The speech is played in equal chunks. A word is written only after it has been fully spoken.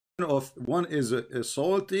of one is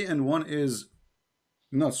salty and one is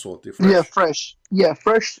not salty, fresh. Yeah, fresh. Yeah,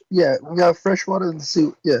 fresh. Yeah, we got fresh water in the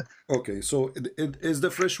sea. Yeah. Okay, so is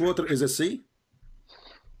the fresh water is a sea?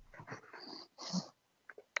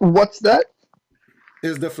 What's that?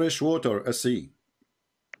 Is the fresh water a sea?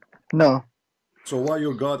 No. So why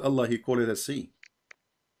your God Allah he call it a sea?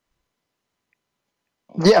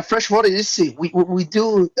 Yeah, fresh water is sea. We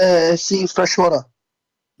do see fresh water.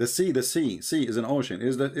 The sea is an ocean.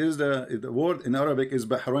 The word in Arabic is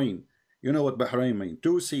Bahrain. You know what Bahrain means?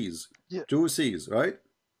 Two seas. Yeah. Two seas, right?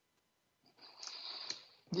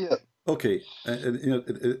 Yeah. Okay,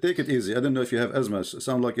 take it easy. I don't know if you have asthma.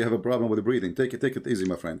 Sound like you have a problem with breathing. Take it easy,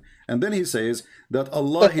 my friend. And then he says that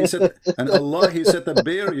Allah he set Allah he set a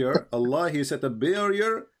barrier. Allah he set a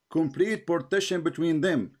barrier, complete partition between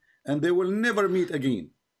them, and they will never meet again.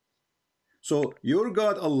 So your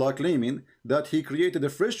God Allah claiming that He created the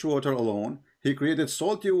fresh water alone, He created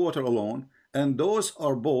salty water alone, and those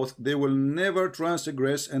are both. They will never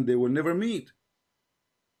transgress and they will never meet.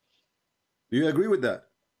 Do you agree with that?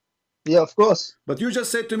 Yeah, of course. But you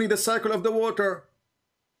just said to me the cycle of the water.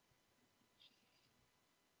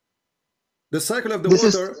 The cycle of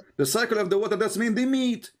the water, that's mean they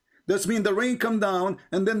meet. That's mean the rain come down,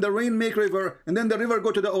 and then the rain make river, and then the river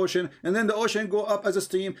go to the ocean, and then the ocean go up as a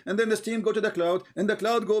steam, and then the steam go to the cloud, and the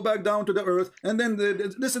cloud go back down to the earth, and then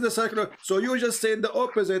this is the cycle. So you just said the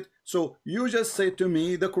opposite. So you just said to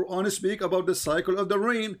me the Quran speak about the cycle of the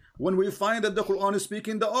rain, when we find that the Quran is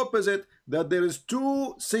speaking the opposite, that there is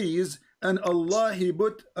two seas, and Allah he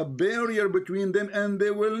put a barrier between them, and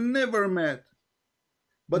they will never meet.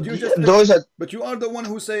 But you just but you are the one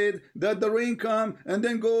who said that the rain come and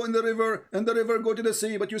then go in the river and the river go to the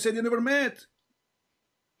sea, but you said you never met.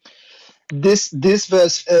 This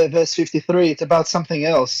verse 53, it's about something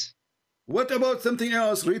else. What about something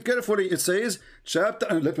else? Read carefully. It says chapter,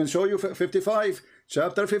 and let me show you 55.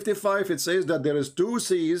 Chapter 55, it says that there is two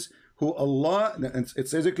seas who Allah, and it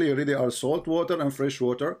says it clearly, they are salt water and fresh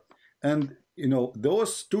water, and you know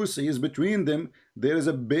those two seas, between them there is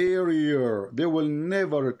a barrier. They will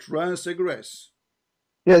never transgress.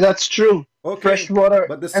 Yeah, that's true. Okay, fresh water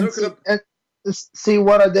but the circle and sea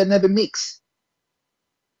water, they never mix.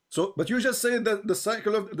 So, but you just say that the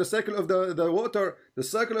cycle of the water,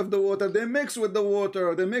 they mix with the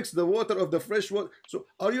water. They mix the water of the fresh water. So,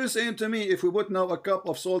 are you saying to me if we put now a cup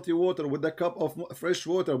of salty water with a cup of fresh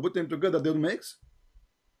water, put them together, they'll mix?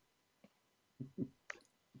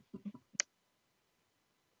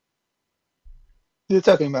 You're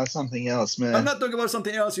talking about something else, man. I'm not talking about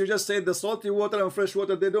something else. You just said the salty water and fresh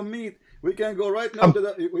water, they don't meet. We can go right now to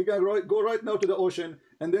the ocean,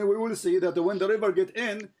 and then we will see that when the river get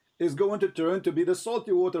in, is going to turn to be the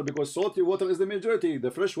salty water, because salty water is the majority.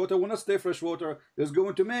 The fresh water will not stay fresh water. It's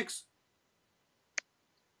going to mix.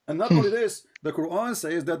 And not only this, the Quran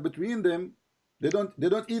says that between them, they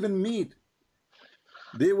don't even meet.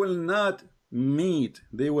 They will not meet.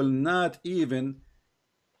 They will not even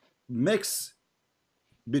mix.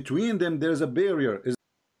 Between them there's a barrier.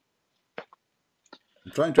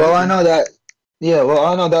 Well, I know that. Yeah, well,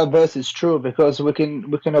 I know that verse is true, because we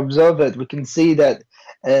can observe it. We can see that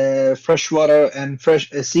fresh water and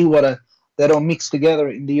fresh seawater, they don't mix together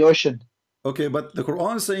in the ocean. Okay, but the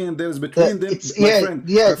Quran saying there's between them.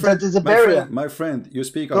 That is a barrier. My friend, you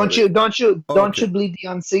speak. Don't you bleed the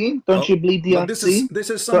unseen? Don't you bleed the unseen? This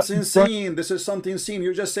is something seen. This is something seen.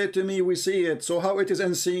 You just said to me, we see it. So how it is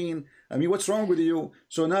unseen? I mean, what's wrong with you?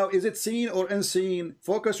 So now, is it seen or unseen?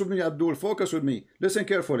 Focus with me, Abdul. Focus with me. Listen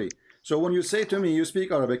carefully. So when you say to me, you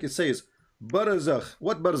speak Arabic, it says barzakh.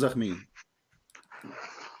 What barzakh mean?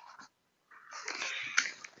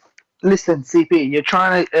 Listen, CP, you're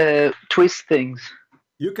trying to twist things.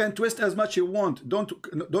 You can twist as much you want.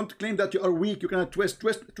 Don't claim that you are weak. You cannot twist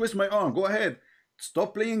my arm. Go ahead.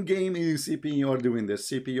 Stop playing game. CP, you are doing this.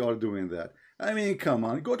 CP, you are doing that. I mean, come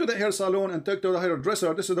on. Go to the hair salon and talk to the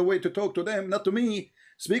hairdresser. This is the way to talk to them, not to me.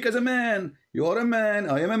 Speak as a man. You are a man.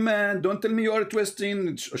 I am a man. Don't tell me you are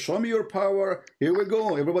twisting. Show me your power. Here we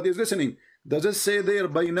go. Everybody is listening. Does it say there,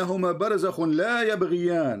 بَيْنَهُمَا بَرْزَخٌ لَا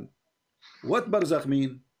يَبْغِيَانِ? What barzakh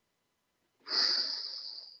mean?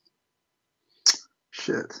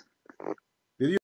 Shit.